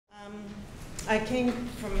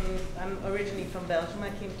I'm originally from Belgium. I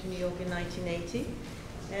came to New York in 1980.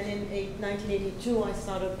 And in 1982, I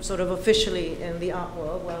started sort of officially in the art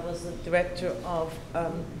world, where I was the director of a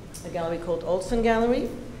gallery called Olsen Gallery.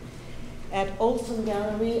 At Olsen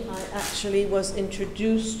Gallery, I actually was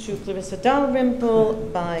introduced to Clarissa Dalrymple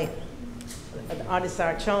by the artist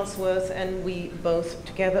Sarah Charlesworth, and we both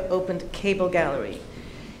together opened Cable Gallery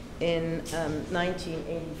in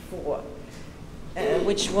 1984,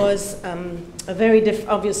 which was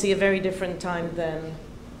obviously a very different time than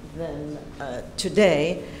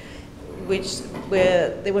today, where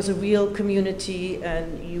there was a real community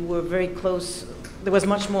and you were very close. There was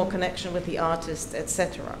much more connection with the artist,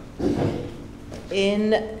 etc.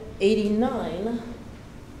 In '89,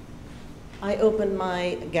 I opened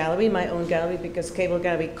my gallery, my own gallery, because Cable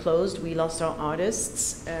Gallery closed. We lost our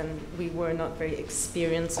artists, and we were not very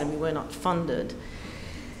experienced, and we were not funded.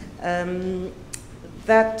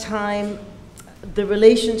 That time, the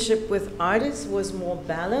relationship with artists was more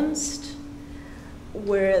balanced,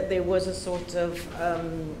 where there was a sort of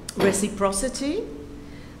reciprocity,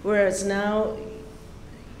 whereas now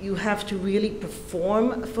you have to really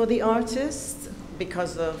perform for the artist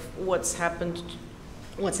because of what's happened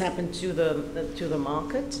to the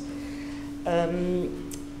market.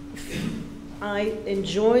 I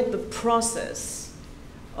enjoyed the process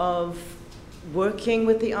of working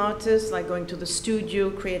with the artists, like going to the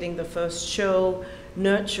studio, creating the first show,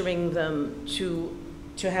 nurturing them to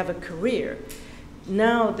have a career.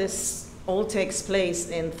 Now this all takes place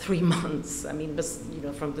in 3 months. I mean,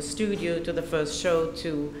 from the studio to the first show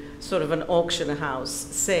to sort of an auction house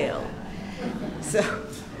sale.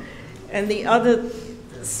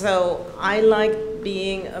 So I like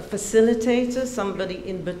being a facilitator, somebody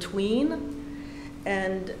in between,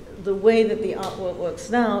 and the way that the art world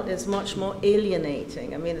works now is much more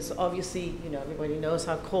alienating. I mean, it's obviously, everybody knows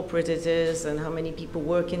how corporate it is and how many people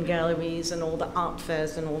work in galleries and all the art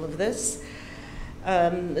fairs and all of this.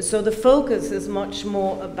 So the focus is much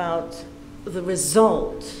more about the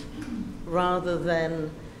result rather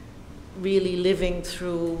than really living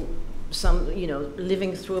through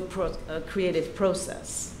a creative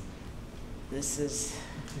process. This is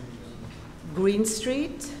Green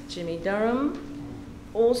Street, Jimmie Durham.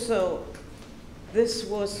 Also, this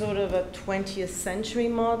was sort of a 20th century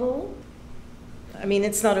model. I mean,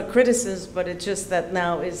 it's not a criticism, but it's just that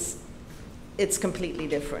now it's completely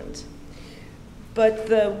different. But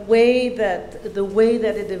the way that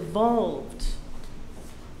it evolved,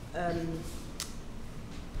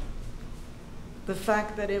 the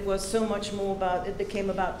fact that it was so much more about, it became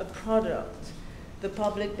about the product. The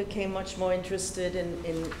public became much more interested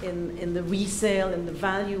in the resale and the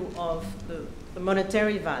value of the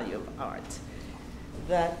monetary value of art.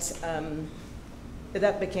 That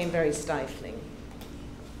became very stifling.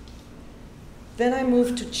 Then I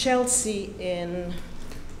moved to Chelsea in,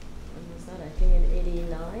 when was that? I think in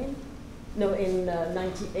 '89? No, in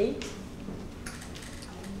 '98.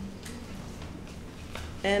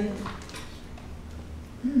 And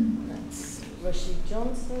that's Rashid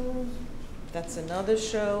Johnson. That's another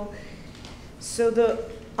show. So the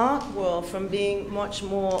art world, from being much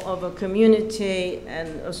more of a community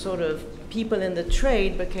and a sort of people in the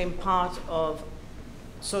trade, became part of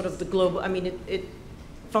sort of the global. I mean, it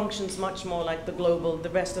functions much more like the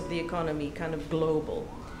rest of the economy, kind of global.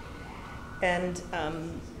 And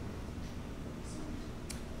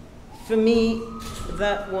for me,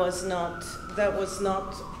 that was not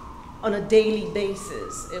on a daily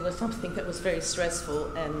basis. It was something that was very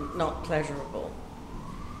stressful and not pleasurable.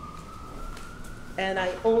 And I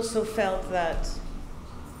also felt that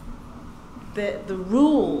the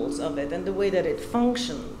rules of it and the way that it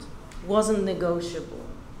functioned wasn't negotiable.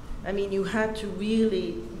 I mean, you had to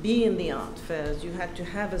really be in the art fairs. You had to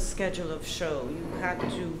have a schedule of show. You had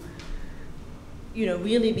to,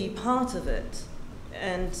 really be part of it.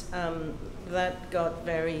 And that got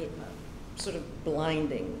very sort of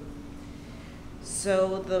blinding.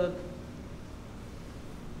 So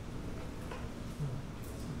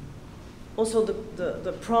also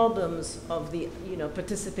the problems of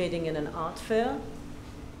participating in an art fair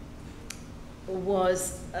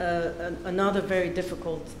was another very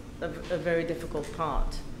difficult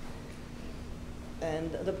part.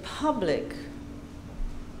 And the public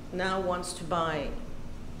now wants to buy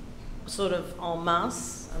sort of en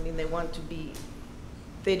masse. I mean,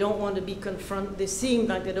 they don't want to be confronted. They seem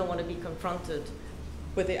like they don't want to be confronted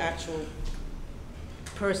with the actual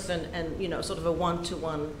person and, sort of a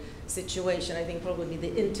one-to-one situation. I think probably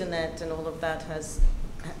the internet and all of that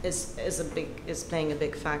is playing a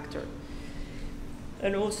big factor.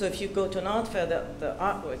 And also, if you go to an art fair, the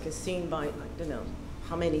artwork is seen by,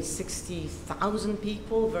 how many, 60,000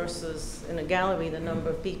 people, versus in a gallery, the number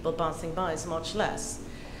of people passing by is much less.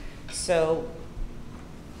 So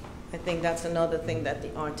I think that's another thing that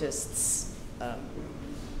the artists, the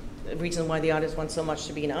reason why the artists want so much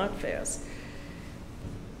to be in art fairs.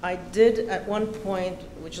 I did at one point,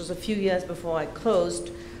 which was a few years before I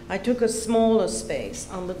closed, I took a smaller space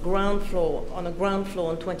on the ground floor, on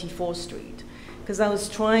 24th Street, because I was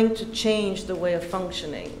trying to change the way of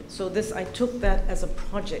functioning. So I took that as a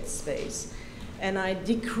project space, and I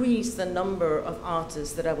decreased the number of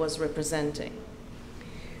artists that I was representing.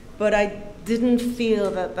 But I didn't feel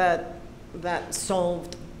that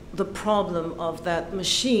solved the problem of that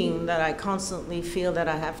machine that I constantly feel that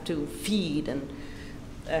I have to feed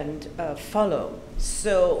and follow.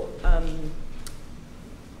 So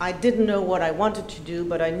I didn't know what I wanted to do,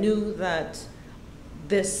 but I knew that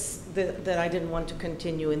that I didn't want to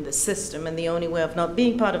continue in the system, and the only way of not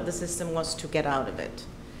being part of the system was to get out of it.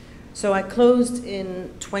 So I closed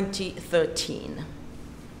in 2013.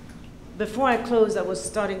 Before I closed, I was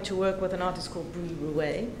starting to work with an artist called Brie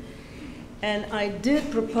Rouet, and I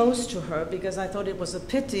did propose to her because I thought it was a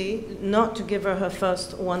pity not to give her her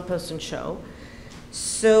first one-person show.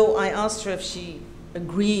 So I asked her if she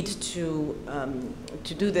agreed to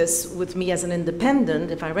do this with me as an independent,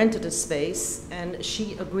 if I rented a space, and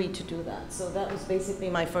she agreed to do that. So that was basically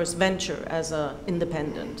my first venture as an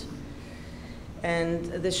independent. And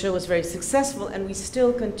the show was very successful, and we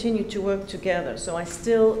still continue to work together. So I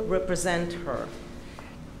still represent her.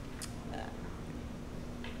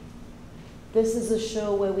 This is a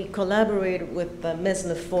show where we collaborated with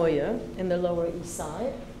Mesne Foyer in the Lower East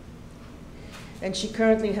Side. And she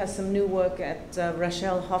currently has some new work at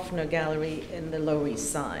Rachel Hofner Gallery in the Lower East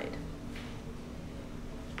Side.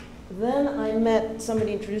 Then I met,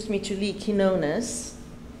 somebody introduced me to Lee Quinones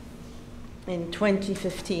in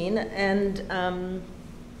 2015, and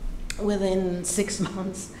within 6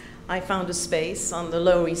 months, I found a space on the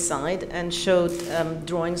Lower East Side and showed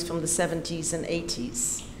drawings from the 70s and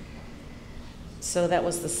 80s. So that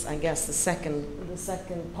was, I guess, the second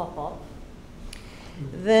pop-up.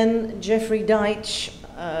 Then Jeffrey Deitch,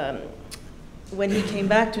 when he came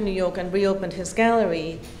back to New York and reopened his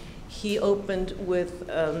gallery, he opened with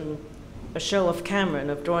a show of Cameron,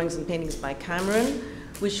 of drawings and paintings by Cameron,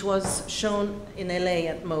 which was shown in LA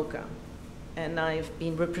at MoCA. And I've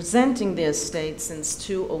been representing the estate since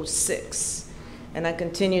 2006, and I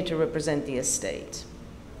continue to represent the estate.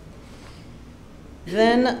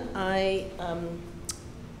 Then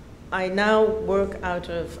I now work out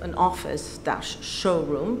of an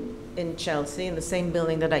office-showroom in Chelsea, in the same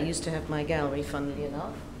building that I used to have my gallery, funnily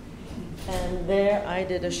enough. And there I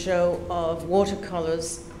did a show of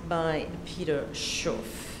watercolors by Peter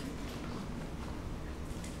Schurf.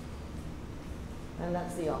 And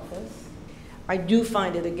that's the office. I do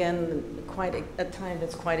find it, again, at times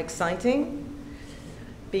it's quite exciting,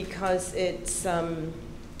 because it's,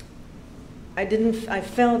 I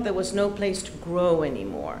felt there was no place to grow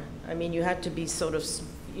anymore. I mean, you had to be sort of,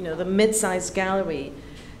 the mid-sized gallery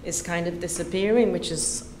is kind of disappearing, which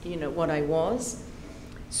is, what I was.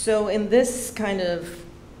 So in this kind of,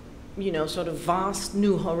 sort of vast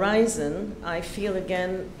new horizon, I feel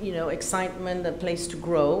again, excitement, a place to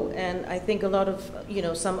grow, and I think a lot of,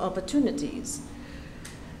 some opportunities.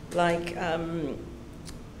 Like, I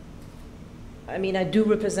mean, I do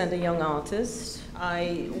represent a young artist.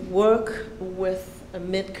 I work with a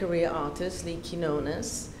mid-career artist, Lee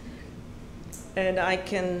Quinones, and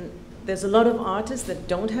there's a lot of artists that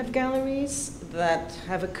don't have galleries, that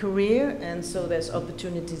have a career, and so there's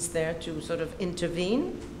opportunities there to sort of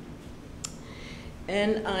intervene.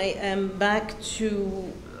 And I am back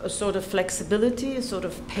to a sort of flexibility, a sort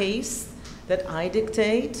of pace that I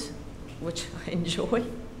dictate, which I enjoy,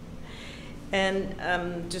 and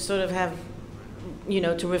to sort of have,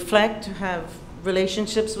 to reflect, to have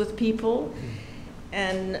relationships with people,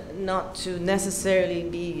 and not to necessarily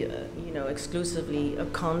be, exclusively a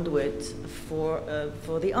conduit for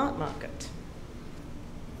the art market.